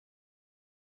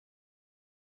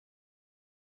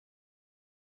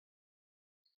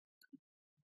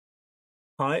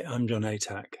Hi, I'm John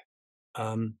Atack.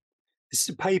 This is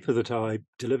a paper that I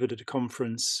delivered at a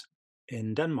conference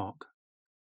in Denmark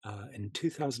in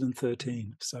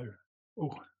 2013, so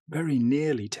very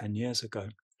nearly 10 years ago.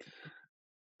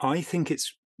 I think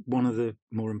it's one of the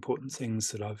more important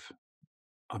things that I've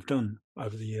done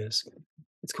over the years.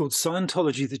 It's called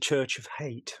Scientology, the Church of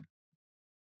Hate.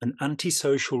 An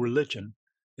antisocial religion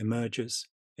emerges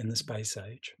in the space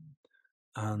age.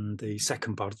 And the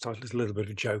second part of the title is a little bit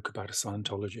of a joke about a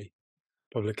Scientology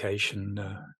publication,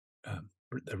 a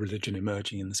religion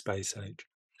emerging in the space age.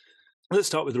 Let's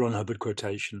start with the Ron Hubbard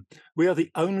quotation. "We are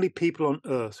the only people on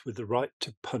earth with the right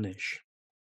to punish.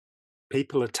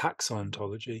 People attack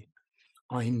Scientology.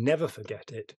 I never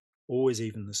forget it, always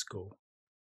even the score."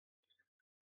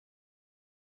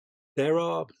 There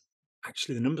are,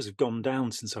 actually the numbers have gone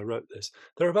down since I wrote this.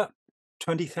 There are about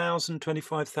 20,000,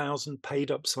 25,000 paid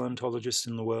up Scientologists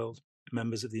in the world,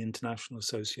 members of the International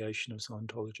Association of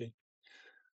Scientology.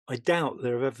 I doubt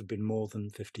there have ever been more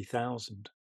than 50,000.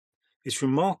 It's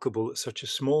remarkable that such a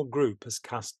small group has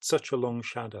cast such a long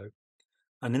shadow,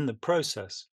 and in the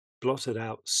process blotted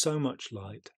out so much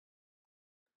light.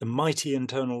 The mighty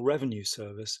Internal Revenue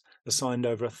Service assigned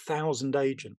over 1,000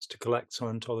 agents to collect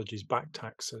Scientology's back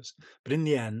taxes, but in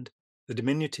the end, the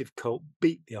diminutive cult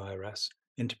beat the IRS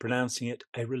into pronouncing it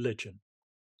a religion.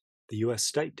 The US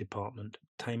State Department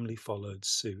tamely followed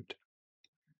suit.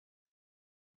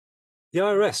 The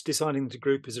IRS deciding that a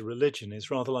group is a religion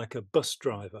is rather like a bus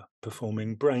driver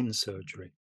performing brain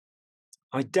surgery.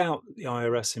 I doubt that the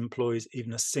IRS employs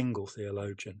even a single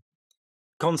theologian.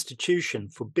 The Constitution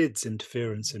forbids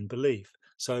interference in belief,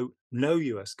 so no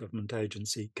US government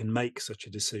agency can make such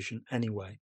a decision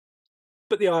anyway.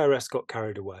 But the IRS got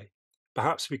carried away,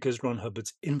 perhaps because Ron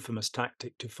Hubbard's infamous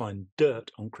tactic to find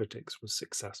dirt on critics was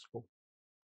successful.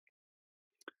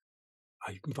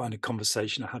 You can find a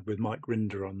conversation I had with Mike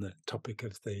Rinder on the topic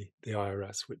of the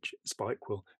IRS, which Spike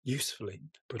will usefully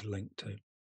put a link to.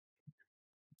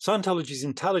 Scientology's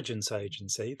intelligence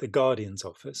agency, the Guardian's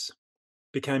Office,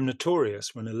 became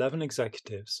notorious when 11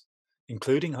 executives,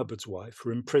 including Hubbard's wife,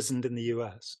 were imprisoned in the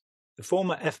US. The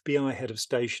former FBI head of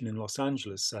station in Los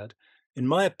Angeles said, "In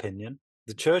my opinion,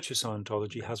 the Church of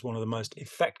Scientology has one of the most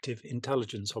effective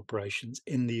intelligence operations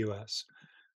in the US,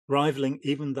 rivaling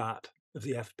even that of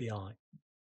the FBI."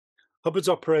 Hubbard's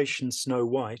Operation Snow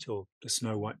White, or the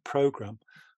Snow White program,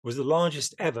 was the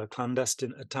largest ever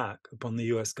clandestine attack upon the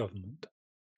US government.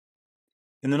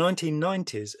 In the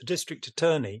 1990s, a district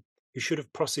attorney who should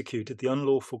have prosecuted the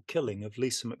unlawful killing of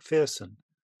Lisa McPherson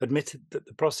admitted that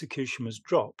the prosecution was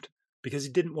dropped because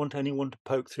he didn't want anyone to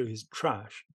poke through his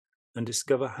trash and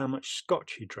discover how much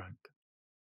scotch he drank.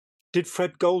 Did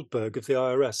Fred Goldberg of the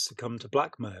IRS succumb to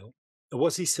blackmail, or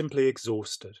was he simply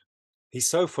exhausted? He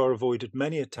so far avoided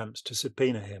many attempts to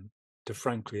subpoena him to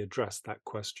frankly address that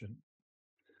question.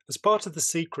 As part of the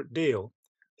secret deal,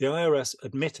 the IRS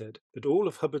admitted that all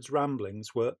of Hubbard's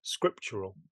ramblings were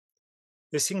scriptural.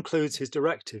 This includes his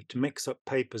directive to mix up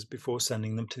papers before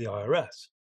sending them to the IRS.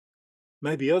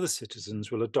 Maybe other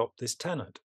citizens will adopt this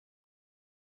tenet.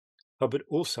 Hubbard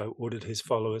also ordered his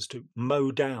followers to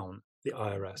mow down the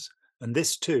IRS, and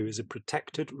this too is a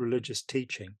protected religious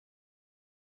teaching.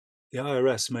 The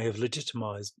IRS may have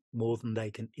legitimized more than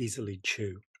they can easily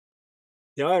chew.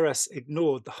 The IRS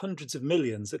ignored the hundreds of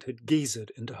millions that had geezered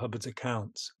into Hubbard's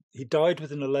accounts. He died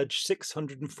with an alleged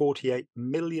 $648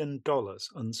 million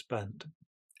unspent.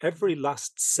 Every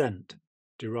last cent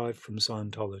derived from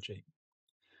Scientology.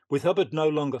 With Hubbard no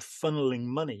longer funneling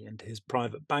money into his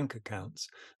private bank accounts,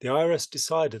 the IRS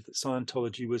decided that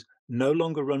Scientology was no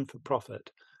longer run for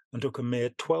profit and took a mere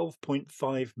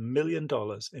 $12.5 million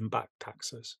in back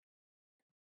taxes.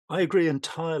 I agree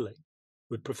entirely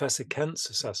with Professor Kent's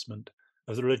assessment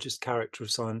of the religious character of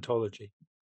Scientology.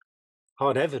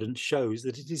 Hard evidence shows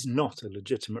that it is not a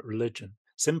legitimate religion,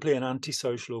 simply an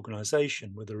antisocial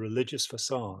organization with a religious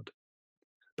facade.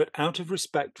 But out of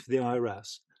respect for the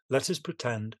IRS, let us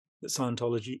pretend that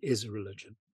Scientology is a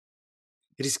religion.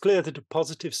 It is clear that a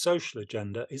positive social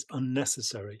agenda is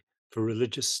unnecessary for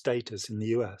religious status in the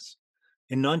US.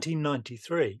 In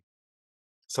 1993,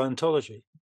 Scientology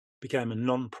became a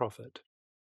non-profit.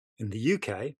 In the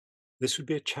UK, this would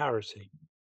be a charity.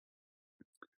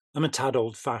 I'm a tad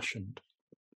old-fashioned.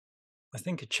 I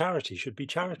think a charity should be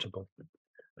charitable.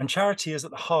 And charity is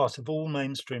at the heart of all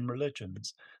mainstream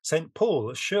religions. St. Paul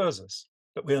assures us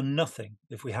that we are nothing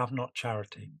if we have not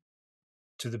charity.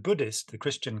 To the Buddhist, the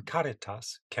Christian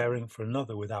caritas, caring for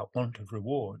another without want of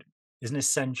reward, is an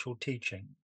essential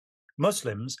teaching.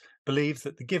 Muslims believe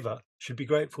that the giver should be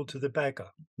grateful to the beggar,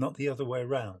 not the other way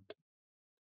round.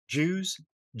 Jews,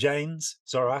 Jains,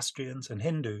 Zoroastrians, and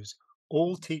Hindus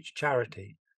all teach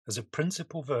charity as a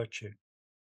principal virtue.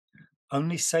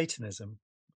 Only Satanism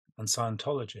and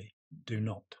Scientology do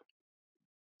not.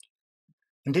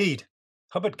 Indeed,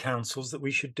 Hubbard counsels that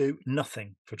we should do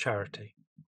nothing for charity,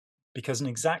 because an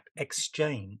exact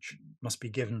exchange must be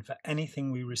given for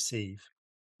anything we receive.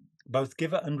 Both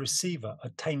giver and receiver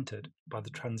are tainted by the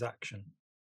transaction.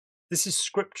 This is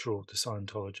scriptural to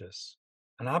Scientologists,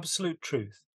 an absolute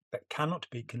truth that cannot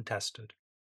be contested.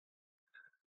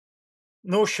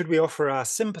 Nor should we offer our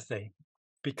sympathy,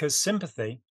 because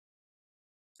sympathy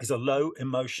is a low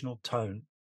emotional tone.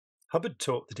 Hubbard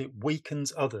taught that it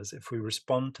weakens others if we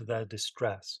respond to their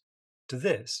distress. To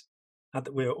this, add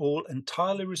that we are all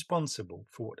entirely responsible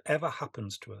for whatever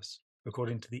happens to us,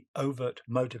 according to the overt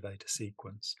motivator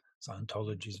sequence,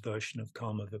 Scientology's version of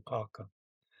Karma Vipaka.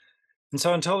 In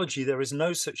Scientology, there is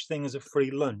no such thing as a free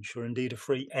lunch or indeed a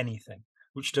free anything,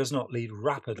 which does not lead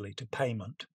rapidly to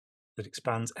payment that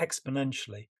expands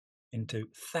exponentially into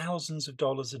thousands of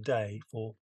dollars a day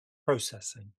for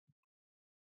processing.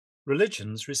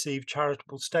 Religions receive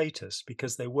charitable status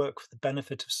because they work for the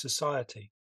benefit of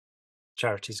society.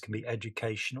 Charities can be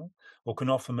educational or can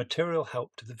offer material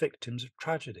help to the victims of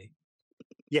tragedy.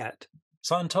 Yet,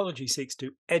 Scientology seeks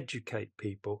to educate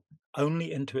people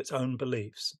only into its own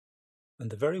beliefs, and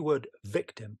the very word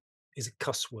victim is a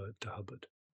cuss word to Hubbard.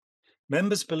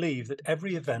 Members believe that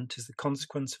every event is the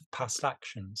consequence of past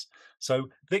actions, so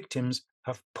victims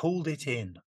have pulled it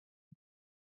in.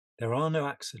 There are no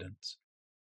accidents.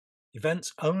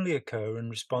 Events only occur in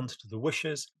response to the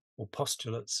wishes or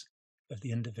postulates of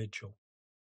the individual.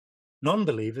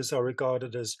 Non-believers are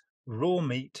regarded as raw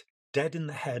meat, dead in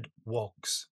the head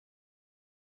wogs.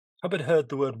 Hubbard heard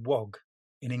the word wog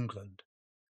in England,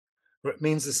 where it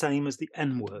means the same as the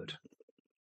N-word,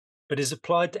 but is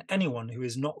applied to anyone who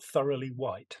is not thoroughly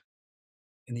white.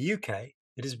 In the UK,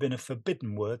 it has been a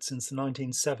forbidden word since the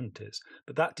 1970s,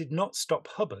 but that did not stop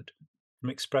Hubbard from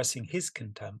expressing his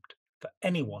contempt for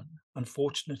anyone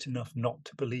unfortunate enough not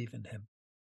to believe in him.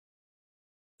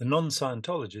 The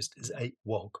non-Scientologist is a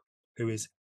wog, who is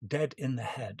dead in the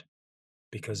head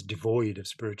because devoid of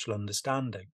spiritual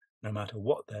understanding, no matter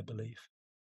what their belief,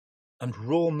 and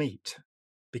raw meat,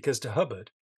 because to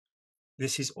Hubbard,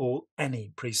 this is all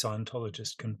any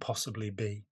pre-Scientologist can possibly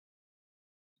be.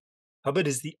 Hubbard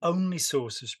is the only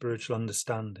source of spiritual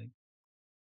understanding.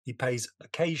 He pays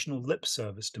occasional lip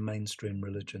service to mainstream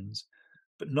religions,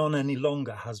 but none any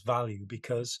longer has value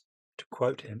because, to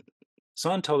quote him,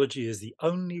 Scientology is the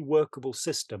only workable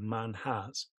system man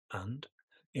has, and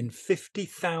in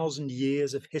 50,000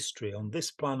 years of history on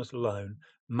this planet alone,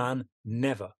 man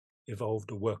never evolved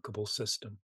a workable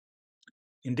system.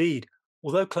 Indeed,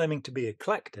 although claiming to be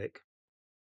eclectic,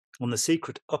 on the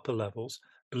secret upper levels,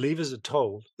 believers are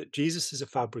told that Jesus is a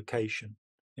fabrication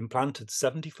implanted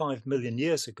 75 million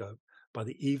years ago by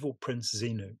the evil Prince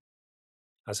Xenu.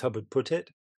 As Hubbard put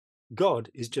it, God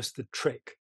is just the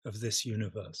trick of this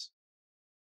universe.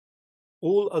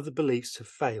 All other beliefs have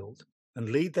failed and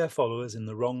lead their followers in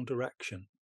the wrong direction.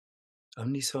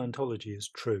 Only Scientology is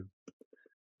true.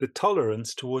 The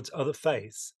tolerance towards other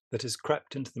faiths that has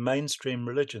crept into the mainstream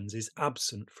religions is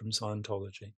absent from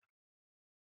Scientology.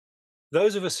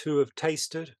 Those of us who have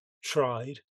tasted,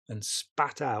 tried, and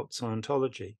spat out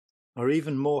Scientology are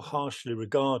even more harshly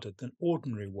regarded than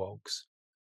ordinary wogs.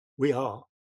 We are,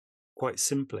 quite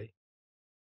simply,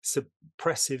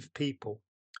 suppressive people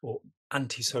or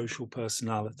antisocial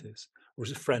personalities, or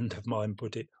as a friend of mine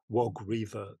put it, wog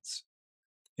reverts.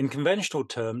 In conventional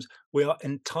terms, we are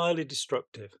entirely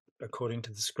destructive, according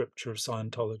to the scripture of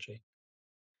Scientology.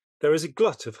 There is a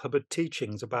glut of Hubbard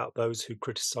teachings about those who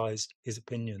criticized his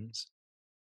opinions.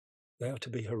 They are to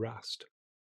be harassed.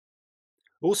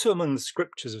 Also among the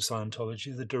scriptures of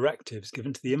Scientology are the directives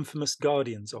given to the infamous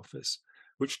Guardian's Office,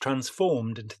 which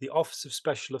transformed into the Office of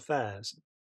Special Affairs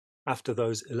after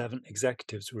those 11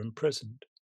 executives were imprisoned.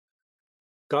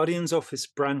 Guardian's Office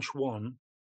Branch 1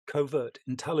 covert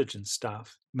intelligence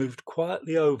staff moved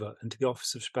quietly over into the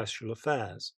Office of Special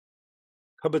Affairs.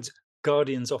 Hubbard's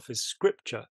Guardian's Office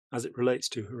scripture, as it relates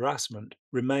to harassment,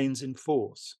 remains in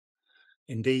force.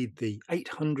 Indeed, the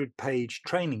 800-page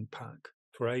training pack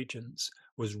for agents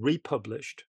was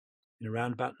republished in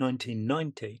around about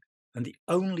 1990, and the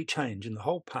only change in the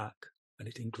whole pack, and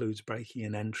it includes breaking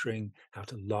and entering, how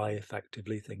to lie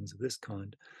effectively, things of this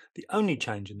kind, the only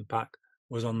change in the pack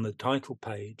was on the title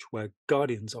page where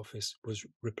Guardian's Office was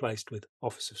replaced with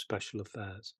Office of Special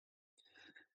Affairs.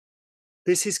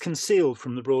 This is concealed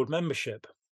from the broad membership,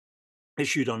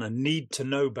 issued on a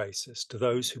need-to-know basis to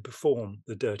those who perform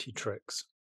the dirty tricks.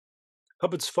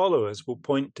 Hubbard's followers will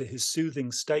point to his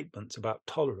soothing statements about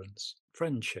tolerance,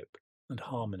 friendship, and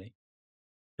harmony.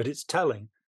 But it's telling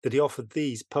that he offered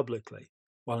these publicly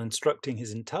while instructing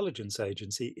his intelligence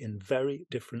agency in very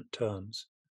different terms.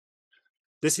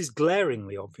 This is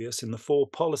glaringly obvious in the 4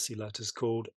 policy letters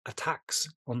called Attacks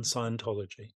on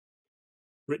Scientology,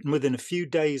 written within a few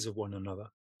days of one another,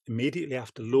 immediately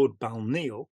after Lord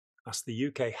Balneil asked the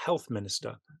UK Health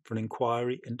Minister for an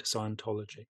inquiry into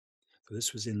Scientology. So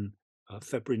this was in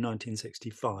February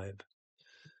 1965.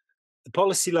 The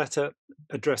policy letter,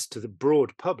 addressed to the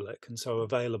broad public and so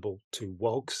available to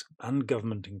WOGs and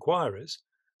government inquiries,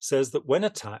 says that when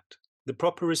attacked, the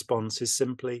proper response is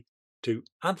simply to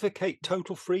advocate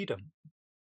total freedom.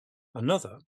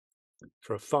 Another,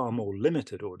 for a far more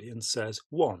limited audience, says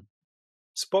 1.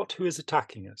 Spot who is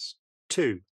attacking us.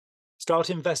 2.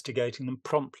 Start investigating them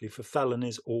promptly for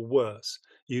felonies or worse,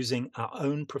 using our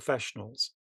own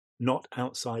professionals, not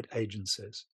outside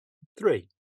agencies. 3.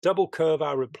 Double curve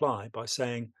our reply by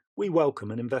saying, we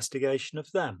welcome an investigation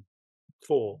of them.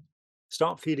 4.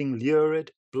 Start feeding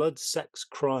lurid, blood, sex,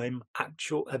 crime,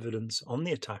 actual evidence on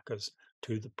the attackers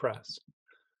to the press.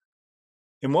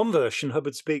 In one version,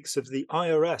 Hubbard speaks of the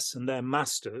IRS and their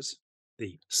masters,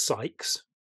 the psychs,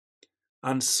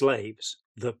 and slaves,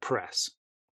 the press.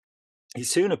 He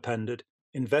soon appended,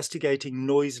 investigating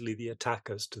noisily the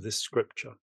attackers to this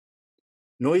scripture.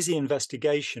 Noisy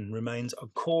investigation remains a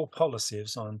core policy of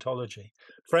Scientology.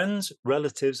 Friends,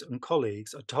 relatives, and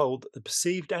colleagues are told that the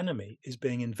perceived enemy is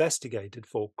being investigated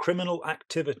for criminal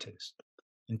activities.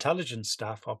 Intelligence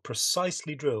staff are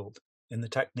precisely drilled in the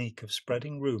technique of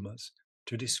spreading rumours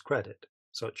to discredit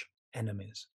such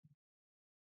enemies.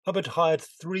 Hubbard hired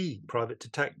 3 private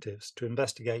detectives to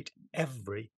investigate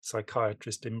every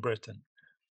psychiatrist in Britain,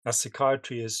 as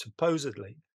psychiatry is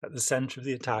supposedly at the centre of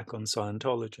the attack on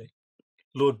Scientology.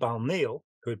 Lord Balneil,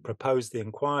 who had proposed the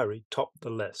inquiry, topped the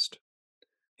list.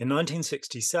 In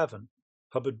 1967,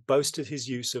 Hubbard boasted his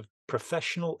use of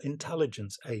professional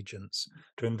intelligence agents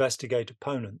to investigate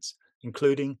opponents,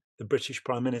 including the British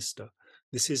Prime Minister.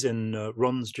 This is in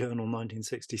Ron's Journal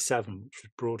 1967, which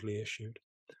was broadly issued.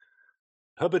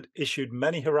 Hubbard issued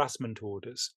many harassment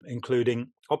orders, including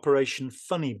Operation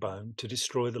Funnybone to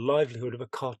destroy the livelihood of a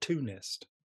cartoonist,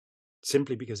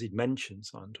 simply because he'd mentioned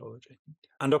Scientology,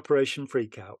 and Operation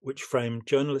Freakout, which framed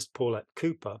journalist Paulette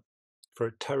Cooper for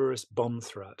a terrorist bomb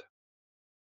threat.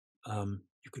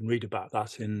 You can read about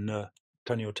that in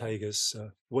Tony Ortega's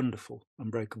wonderful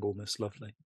Unbreakable Miss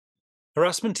Lovely.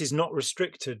 Harassment is not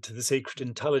restricted to the secret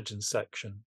intelligence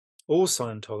section. All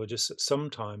Scientologists at some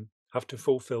time have to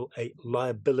fulfill a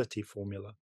liability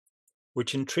formula,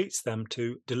 which entreats them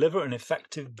to deliver an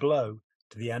effective blow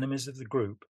to the enemies of the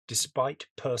group despite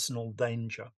personal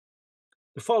danger.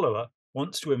 The follower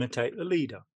wants to imitate the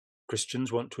leader.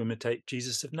 Christians want to imitate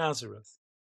Jesus of Nazareth.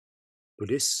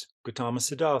 Buddhists, Gautama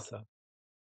Siddhartha.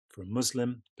 For a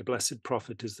Muslim, the Blessed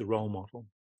Prophet is the role model.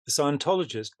 The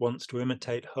Scientologist wants to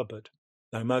imitate Hubbard,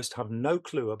 though most have no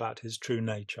clue about his true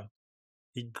nature.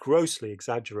 He grossly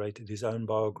exaggerated his own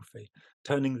biography,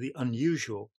 turning the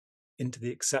unusual into the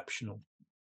exceptional,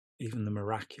 even the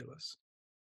miraculous,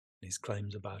 in his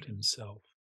claims about himself.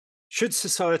 Should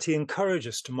society encourage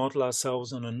us to model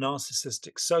ourselves on a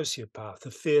narcissistic sociopath,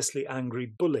 a fiercely angry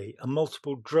bully, a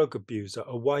multiple drug abuser,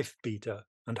 a wife beater,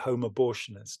 and home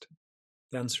abortionist?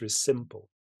 The answer is simple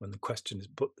when the question is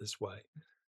put this way.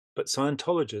 But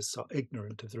Scientologists are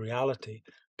ignorant of the reality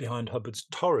behind Hubbard's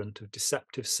torrent of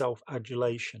deceptive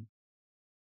self-adulation.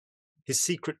 His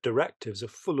secret directives are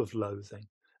full of loathing,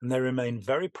 and they remain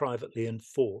very privately in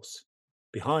force,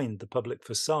 behind the public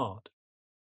facade.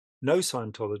 No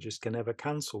Scientologist can ever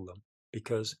cancel them,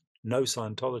 because no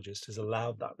Scientologist is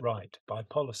allowed that right by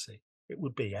policy. It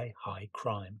would be a high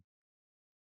crime.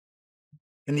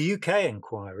 In the UK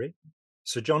inquiry,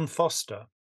 Sir John Foster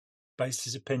based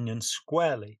his opinion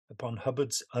squarely upon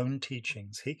Hubbard's own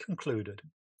teachings. He concluded,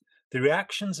 the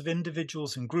reactions of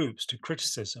individuals and groups to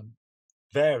criticism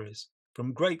varies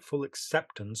from grateful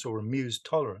acceptance or amused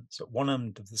tolerance at one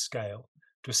end of the scale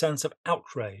to a sense of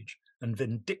outrage and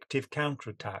vindictive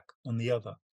counterattack on the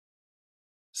other.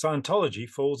 Scientology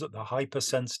falls at the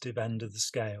hypersensitive end of the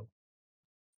scale.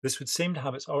 This would seem to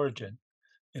have its origin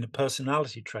in a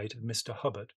personality trait of Mr.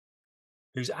 Hubbard,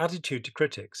 whose attitude to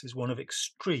critics is one of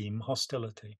extreme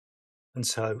hostility. And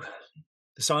so,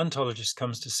 the Scientologist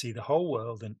comes to see the whole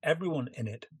world and everyone in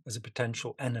it as a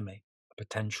potential enemy, a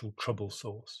potential trouble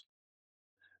source.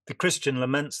 The Christian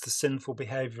laments the sinful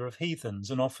behavior of heathens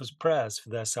and offers prayers for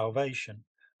their salvation,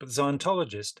 but the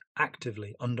Scientologist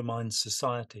actively undermines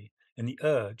society in the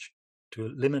urge to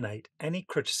eliminate any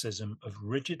criticism of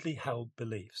rigidly held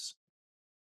beliefs.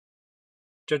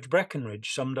 Judge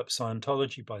Breckenridge summed up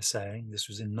Scientology by saying, this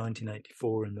was in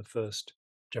 1984 in the first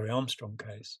Jerry Armstrong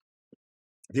case.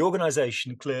 The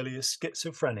organisation clearly is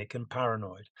schizophrenic and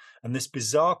paranoid, and this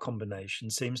bizarre combination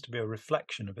seems to be a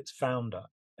reflection of its founder,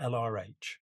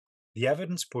 LRH. The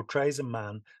evidence portrays a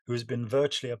man who has been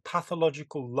virtually a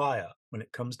pathological liar when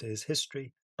it comes to his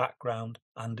history, background,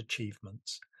 and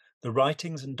achievements. The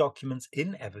writings and documents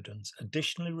in evidence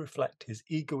additionally reflect his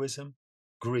egoism,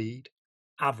 greed,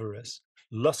 avarice,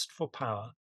 lust for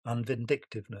power, and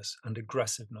vindictiveness and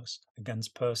aggressiveness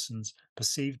against persons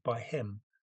perceived by him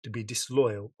to be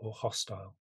disloyal or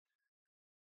hostile.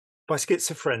 By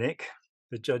schizophrenic,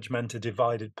 the judge meant a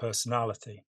divided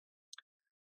personality,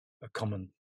 a common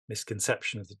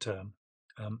misconception of the term.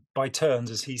 By turns,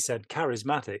 as he said,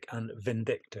 charismatic and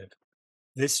vindictive.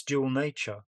 This dual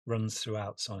nature runs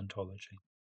throughout Scientology.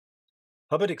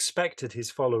 Hubbard expected his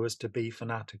followers to be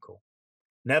fanatical.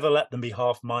 Never let them be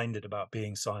half-minded about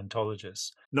being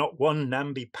Scientologists. Not one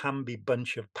namby-pamby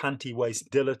bunch of panty-waist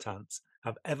dilettantes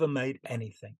have ever made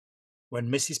anything. When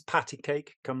Mrs.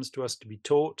 Pattycake comes to us to be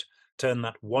taught, turn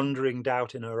that wandering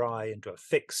doubt in her eye into a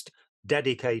fixed,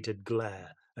 dedicated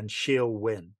glare, and she'll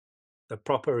win. The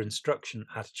proper instruction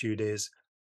attitude is,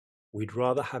 we'd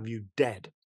rather have you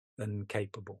dead than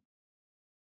capable.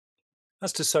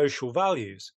 As to social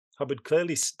values, Hubbard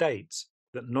clearly states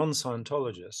that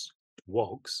non-Scientologists,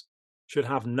 WOGs, should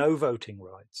have no voting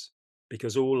rights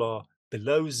because all are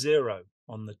below zero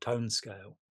on the tone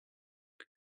scale.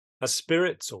 As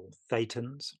spirits or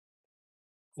thetans,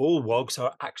 all WOGs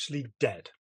are actually dead.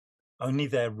 Only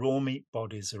their raw meat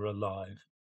bodies are alive.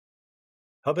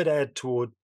 Hubbard erred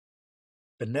toward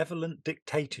benevolent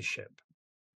dictatorship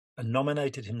and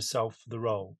nominated himself for the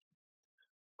role.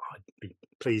 I'd be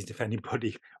pleased if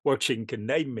anybody watching can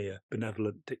name me a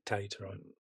benevolent dictator.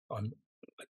 I'm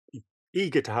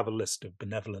eager to have a list of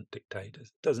benevolent dictators.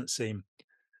 It doesn't seem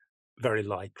very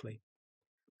likely,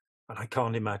 and I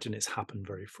can't imagine it's happened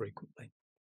very frequently.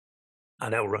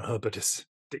 And L. Ron Hubbard as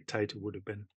dictator would have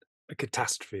been a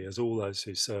catastrophe, as all those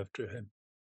who served through him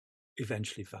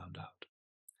eventually found out.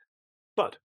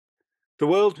 But the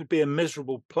world would be a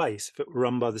miserable place if it were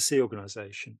run by the Sea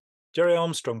Organization. Jerry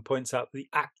Armstrong points out the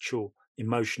actual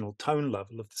emotional tone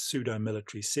level of the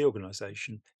pseudo-military Sea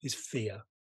Organization is fear.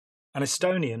 An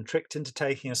Estonian tricked into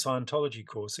taking a Scientology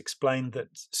course explained that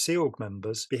Sea Org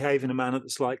members behave in a manner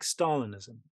that's like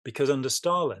Stalinism, because under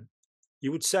Stalin,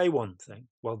 you would say one thing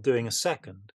while doing a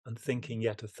second and thinking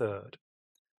yet a third.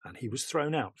 And he was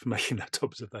thrown out for making that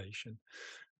observation.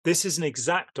 This is an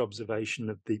exact observation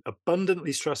of the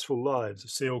abundantly stressful lives of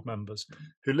Sea Org members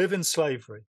who live in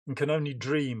slavery and can only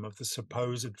dream of the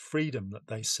supposed freedom that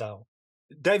they sell.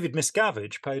 David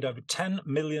Miscavige paid over $10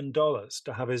 million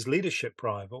to have his leadership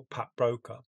rival, Pat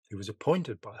Broker, who was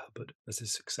appointed by Hubbard as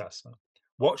his successor,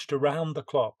 watched around the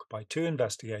clock by two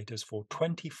investigators for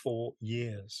 24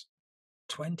 years.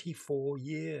 24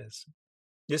 years.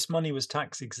 This money was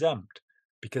tax exempt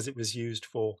because it was used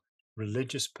for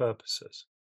religious purposes.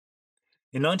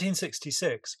 In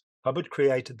 1966, Hubbard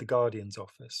created the Guardian's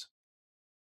Office.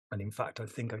 And in fact, I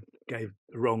think I gave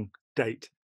the wrong date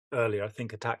earlier. I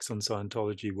think Attacks on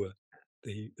Scientology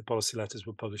the policy letters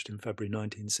were published in February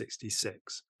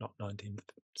 1966, not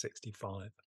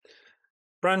 1965.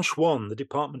 Branch 1, the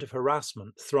Department of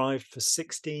Harassment, thrived for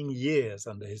 16 years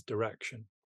under his direction.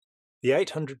 The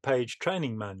 800-page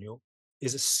training manual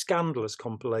is a scandalous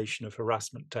compilation of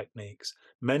harassment techniques,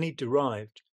 many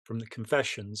derived from the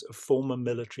confessions of former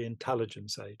military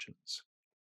intelligence agents.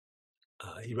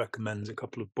 He recommends a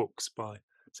couple of books by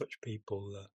such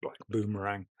people, like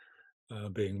Boomerang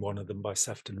being one of them, by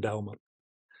Sefton Delmer.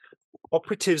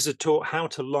 Operatives are taught how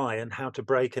to lie and how to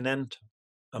break and enter,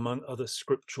 among other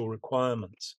scriptural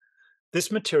requirements.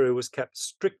 This material was kept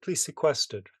strictly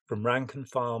sequestered from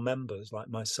rank-and-file members like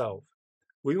myself.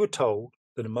 We were told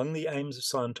that among the aims of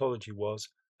Scientology was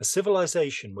a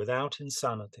civilization without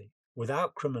insanity,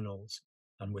 without criminals,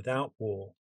 and without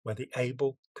war, where the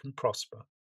able can prosper.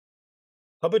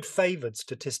 Hubbard favoured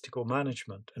statistical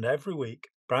management, and every week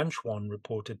Branch 1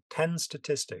 reported 10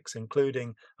 statistics,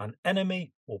 including an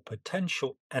enemy or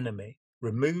potential enemy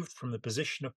removed from the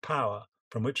position of power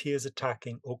from which he is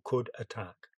attacking or could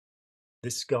attack.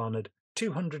 This garnered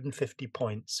 250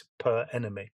 points per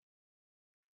enemy.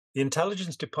 The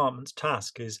intelligence department's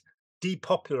task is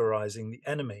depopularizing the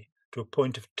enemy to a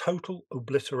point of total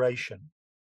obliteration,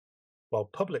 while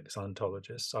public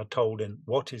Scientologists are told in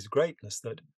What is Greatness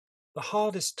that the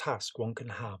hardest task one can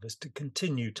have is to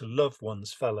continue to love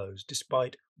one's fellows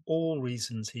despite all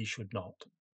reasons he should not.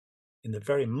 In the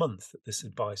very month that this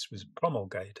advice was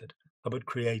promulgated, Hubbard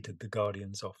created the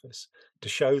Guardian's Office to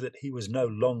show that he was no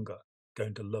longer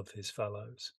going to love his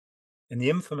fellows. In the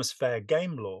infamous fair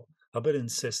game law, Hubbard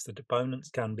insists that opponents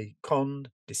can be conned,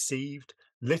 deceived,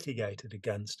 litigated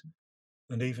against,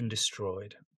 and even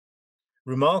destroyed.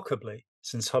 Remarkably,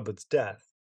 since Hubbard's death,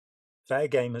 fair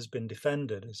game has been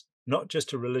defended as not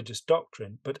just a religious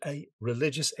doctrine, but a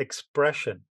religious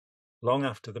expression long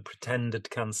after the pretended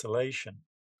cancellation.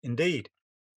 Indeed,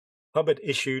 Hubbard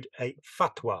issued a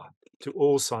fatwa to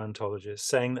all Scientologists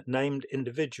saying that named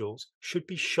individuals should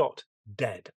be shot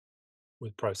dead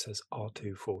with process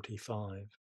R245.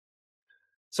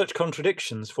 Such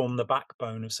contradictions form the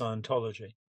backbone of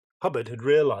Scientology. Hubbard had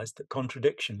realized that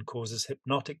contradiction causes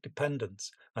hypnotic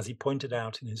dependence, as he pointed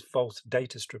out in his false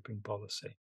data stripping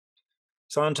policy.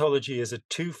 Scientology is a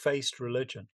two-faced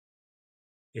religion,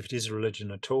 if it is a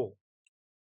religion at all,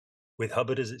 with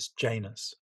Hubbard as its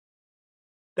Janus.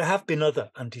 There have been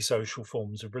other antisocial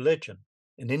forms of religion.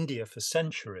 In India for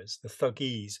centuries, the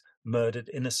Thuggis murdered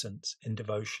innocents in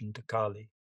devotion to Kali.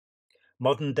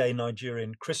 Modern-day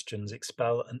Nigerian Christians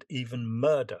expel and even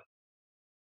murder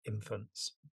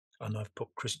infants, and I've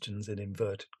put Christians in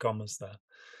inverted commas there,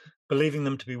 believing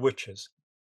them to be witches.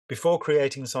 Before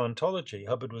creating Scientology,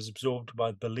 Hubbard was absorbed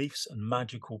by the beliefs and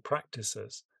magical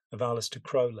practices of Aleister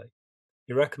Crowley.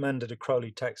 He recommended a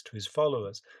Crowley text to his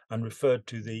followers and referred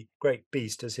to the great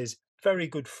beast as his very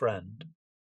good friend.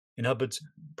 In Hubbard's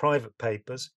private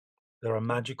papers, there are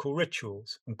magical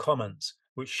rituals and comments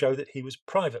which show that he was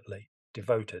privately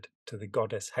devoted to the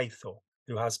goddess Hathor,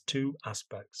 who has two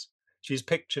aspects. She is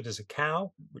pictured as a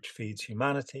cow which feeds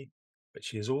humanity, but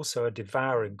she is also a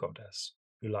devouring goddess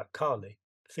who, like Kali,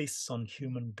 feasts on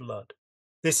human blood.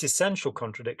 This essential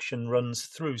contradiction runs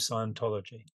through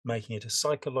Scientology, making it a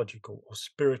psychological or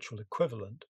spiritual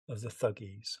equivalent of the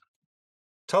Thuggis.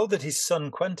 Told that his son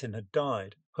Quentin had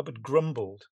died, Hubbard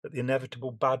grumbled at the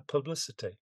inevitable bad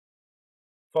publicity.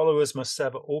 Followers must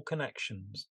sever all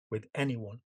connections with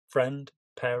anyone, friend,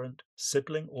 parent,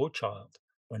 sibling, or child,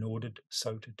 when ordered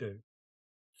so to do.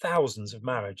 Thousands of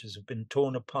marriages have been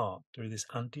torn apart through this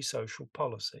antisocial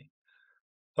policy.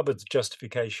 Hubbard's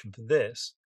justification for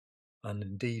this, and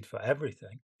indeed for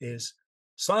everything, is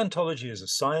Scientology is a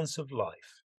science of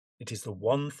life. It is the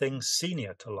one thing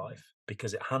senior to life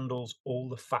because it handles all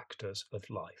the factors of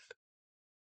life.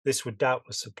 This would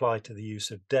doubtless apply to the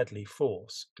use of deadly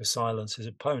force to silence his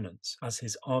opponents, as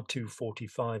his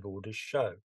R245 orders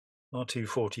show.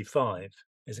 R245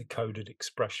 is a coded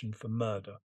expression for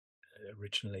murder,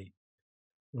 originally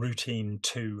routine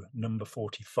 2, number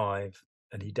 45,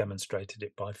 and he demonstrated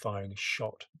it by firing a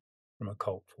shot from a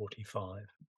Colt 45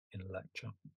 in a lecture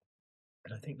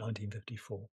in, I think,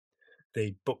 1954.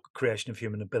 The book Creation of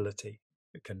Human Ability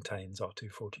contains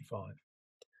R245.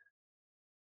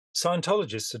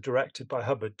 Scientologists are directed by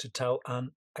Hubbard to tell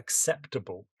an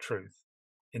acceptable truth.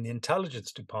 In the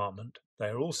intelligence department, they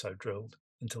are also drilled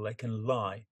until they can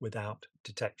lie without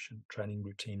detection, training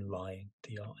routine lying,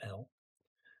 TRL.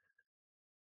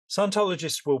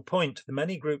 Scientologists will point to the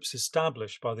many groups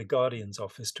established by the Guardian's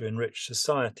Office to enrich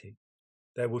society.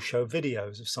 They will show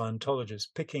videos of Scientologists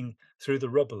picking through the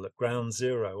rubble at Ground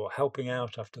Zero or helping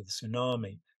out after the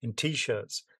tsunami in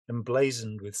T-shirts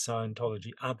emblazoned with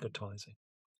Scientology advertising.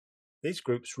 These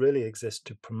groups really exist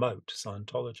to promote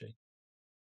Scientology.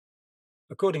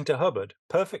 According to Hubbard,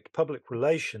 perfect public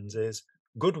relations is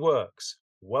good works,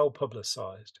 well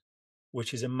publicized,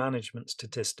 which is a management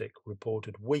statistic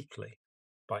reported weekly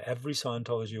by every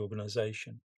Scientology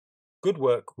organization. Good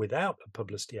work without a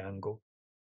publicity angle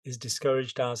is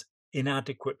discouraged as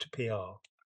inadequate PR.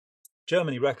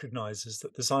 Germany recognizes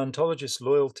that the Scientologists'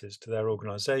 loyalties to their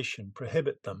organization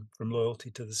prohibit them from loyalty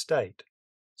to the state,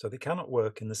 so they cannot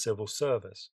work in the civil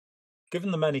service.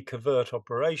 Given the many covert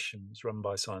operations run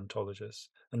by Scientologists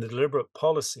and the deliberate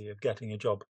policy of getting a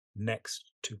job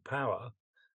next to power,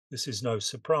 this is no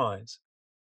surprise.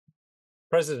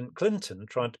 President Clinton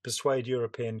tried to persuade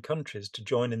European countries to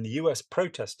join in the US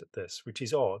protest at this, which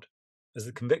is odd, as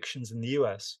the convictions in the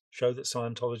US show that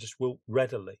Scientologists will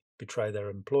readily betray their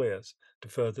employers to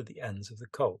further the ends of the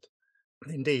cult.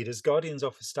 Indeed, as Guardian's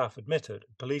office staff admitted,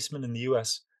 policemen in the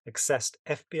US accessed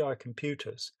FBI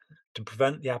computers to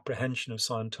prevent the apprehension of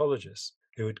Scientologists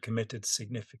who had committed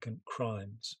significant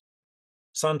crimes.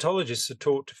 Scientologists are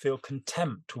taught to feel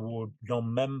contempt toward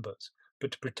non-members,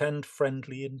 but to pretend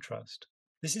friendly interest.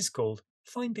 This is called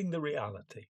finding the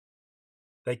reality.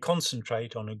 They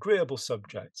concentrate on agreeable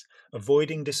subjects,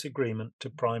 avoiding disagreement to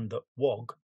prime the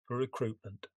WOG for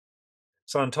recruitment.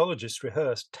 Scientologists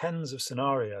rehearse tens of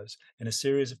scenarios in a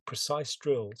series of precise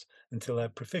drills until their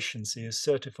proficiency is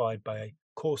certified by a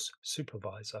course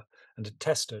supervisor and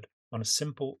attested on a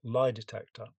simple lie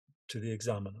detector to the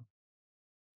examiner.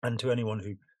 And to anyone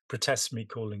who protests me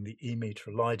calling the e-meter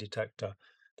a lie detector,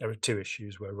 There are two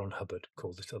issues where Ron Hubbard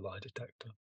called it a lie detector.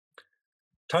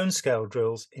 Tone scale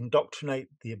drills indoctrinate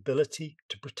the ability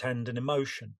to pretend an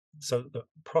emotion so that the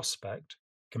prospect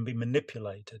can be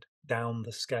manipulated down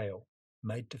the scale,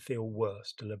 made to feel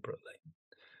worse deliberately.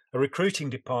 A recruiting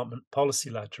department policy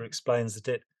letter explains that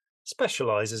it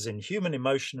specializes in human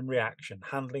emotion and reaction,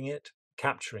 handling it,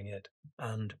 capturing it,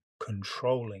 and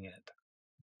controlling it.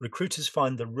 Recruiters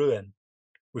find the ruin,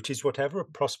 which is whatever a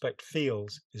prospect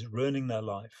feels is ruining their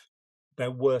life,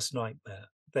 their worst nightmare,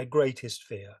 their greatest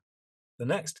fear. The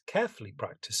next carefully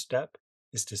practiced step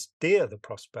is to steer the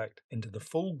prospect into the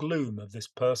full gloom of this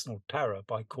personal terror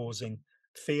by causing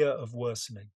fear of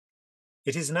worsening.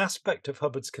 It is an aspect of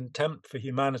Hubbard's contempt for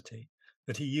humanity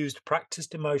that he used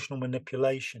practiced emotional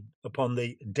manipulation upon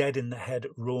the dead-in-the-head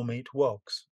raw meat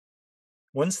wogs.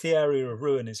 Once the area of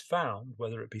ruin is found,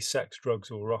 whether it be sex, drugs,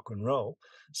 or rock and roll,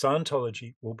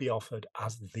 Scientology will be offered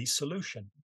as the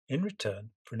solution, in return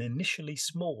for an initially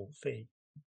small fee.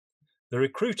 The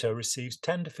recruiter receives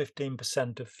 10 to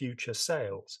 15% of future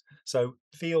sales, so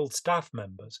field staff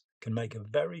members can make a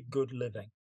very good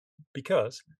living.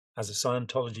 Because, as a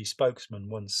Scientology spokesman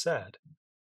once said,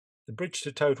 the bridge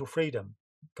to total freedom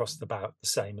costs about the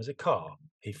same as a car.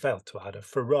 He failed to add a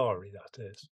Ferrari, that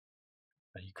is.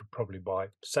 And you could probably buy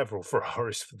several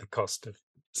Ferraris for the cost of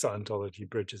Scientology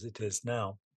bridge as it is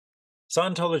now.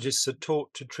 Scientologists are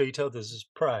taught to treat others as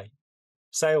prey.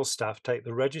 Sales staff take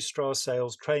the Registrar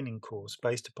Sales Training course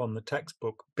based upon the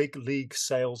textbook Big League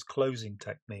Sales Closing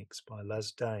Techniques by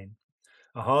Les Dane,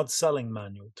 a hard selling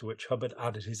manual to which Hubbard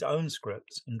added his own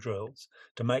scripts and drills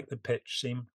to make the pitch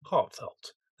seem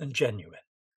heartfelt and genuine.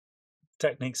 The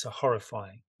techniques are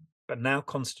horrifying, but now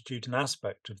constitute an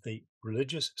aspect of the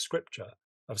religious scripture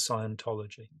of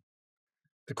Scientology.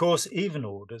 The course even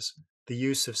orders the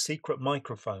use of secret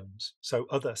microphones so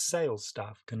other sales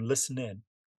staff can listen in,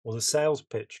 or the sales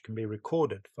pitch can be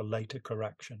recorded for later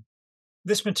correction.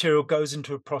 This material goes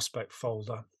into a prospect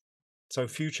folder, so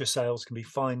future sales can be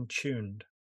fine-tuned.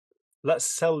 Let's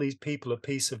Sell These People a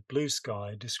Piece of Blue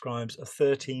Sky describes a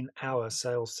 13-hour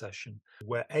sales session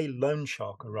where a loan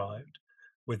shark arrived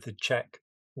with the check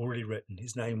already written.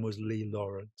 His name was Lee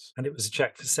Lawrence, and it was a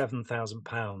check for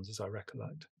 £7,000, as I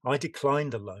recollect. I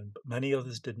declined the loan, but many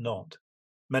others did not.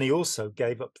 Many also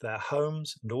gave up their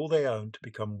homes and all they owned to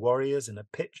become warriors in a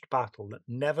pitched battle that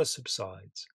never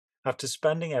subsides. After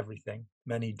spending everything,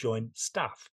 many joined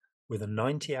staff with a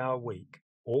 90-hour week,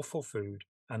 awful food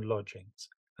and lodgings,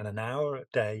 and an hour a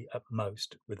day at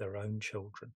most with their own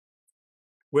children.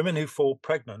 Women who fall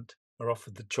pregnant are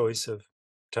offered the choice of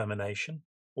termination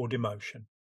or demotion,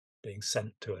 being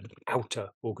sent to an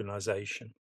outer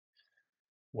organisation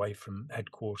away from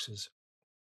headquarters.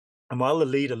 And while the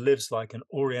leader lives like an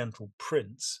oriental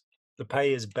prince, the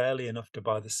pay is barely enough to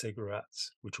buy the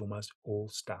cigarettes, which almost all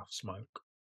staff smoke.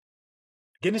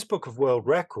 The Guinness Book of World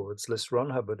Records lists Ron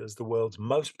Hubbard as the world's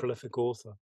most prolific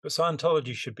author, but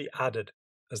Scientology should be added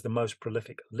as the most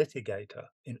prolific litigator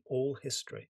in all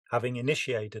history, having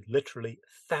initiated literally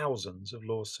thousands of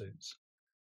lawsuits.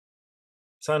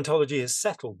 Scientology has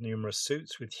settled numerous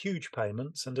suits with huge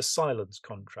payments and a silence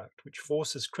contract, which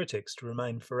forces critics to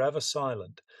remain forever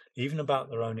silent, even about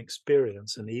their own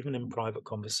experience and even in private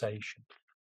conversation.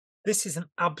 This is an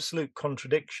absolute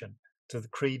contradiction to the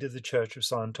creed of the Church of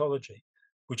Scientology,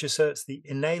 which asserts the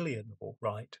inalienable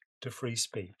right to free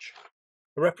speech.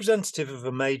 A representative of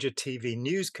a major TV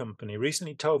news company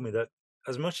recently told me that,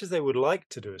 as much as they would like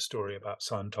to do a story about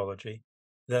Scientology,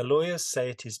 their lawyers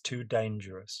say it is too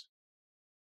dangerous.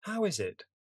 How is it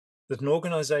that an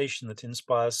organization that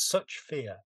inspires such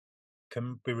fear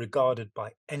can be regarded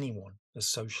by anyone as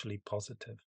socially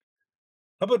positive?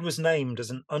 Hubbard was named as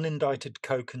an unindicted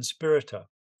co-conspirator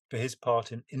for his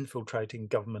part in infiltrating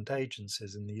government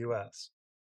agencies in the US,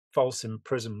 false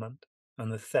imprisonment,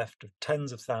 and the theft of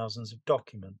tens of thousands of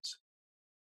documents.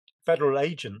 Federal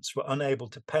agents were unable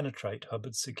to penetrate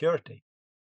Hubbard's security.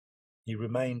 He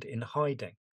remained in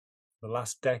hiding for the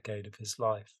last decade of his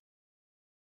life.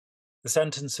 The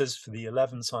sentences for the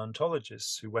 11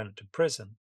 Scientologists who went to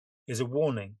prison is a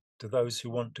warning to those who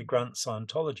want to grant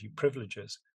Scientology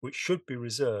privileges which should be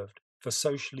reserved for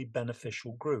socially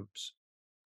beneficial groups.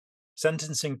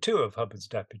 Sentencing 2 of Hubbard's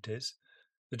deputies,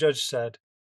 the judge said,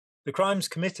 "The crimes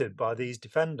committed by these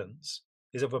defendants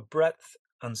is of a breadth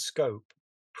and scope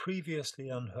previously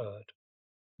unheard.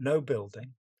 No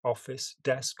building, office,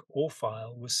 desk, or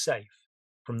file was safe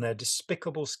from their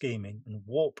despicable scheming and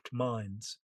warped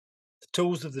minds. The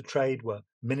tools of the trade were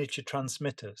miniature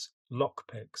transmitters,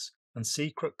 lockpicks, and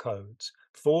secret codes,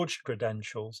 forged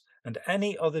credentials, and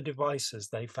any other devices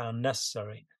they found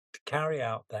necessary to carry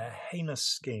out their heinous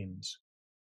schemes."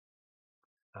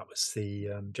 That was the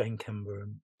Jane Kember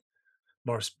and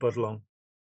Maurice Budlong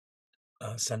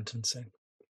sentencing.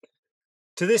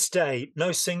 To this day,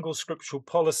 no single scriptural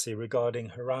policy regarding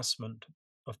harassment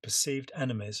of perceived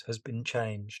enemies has been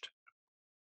changed.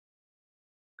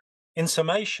 In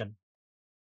summation,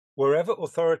 wherever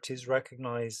authorities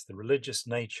recognize the religious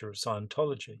nature of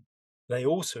Scientology, they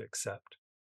also accept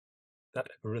that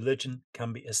a religion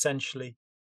can be essentially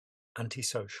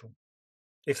antisocial.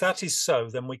 If that is so,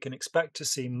 then we can expect to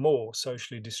see more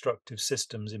socially destructive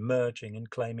systems emerging and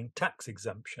claiming tax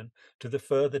exemption to the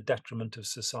further detriment of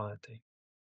society.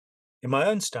 In my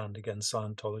own stand against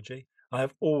Scientology, I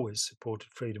have always supported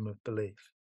freedom of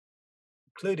belief,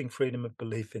 including freedom of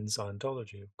belief in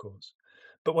Scientology, of course.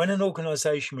 But when an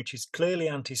organisation which is clearly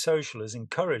antisocial is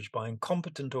encouraged by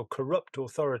incompetent or corrupt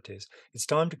authorities, it's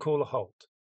time to call a halt.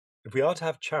 If we are to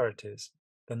have charities,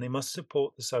 then they must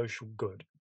support the social good.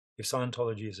 If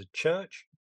Scientology is a church,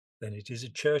 then it is a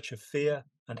church of fear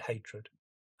and hatred,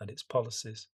 and its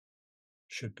policies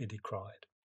should be decried.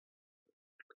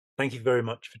 Thank you very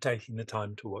much for taking the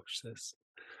time to watch this.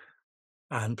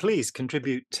 And please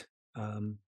contribute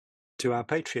to our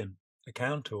Patreon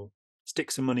account or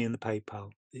stick some money in the PayPal.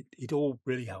 It all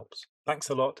really helps. Thanks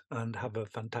a lot and have a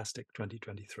fantastic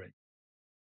 2023.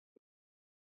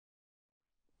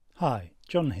 Hi,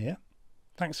 John here.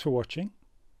 Thanks for watching.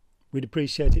 We'd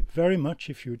appreciate it very much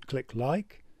if you would click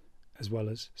like, as well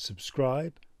as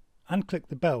subscribe, and click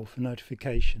the bell for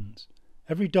notifications.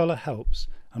 Every dollar helps,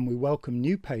 and we welcome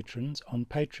new patrons on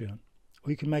Patreon,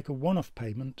 or you can make a one-off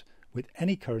payment with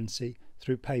any currency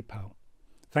through PayPal.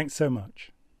 Thanks so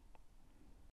much.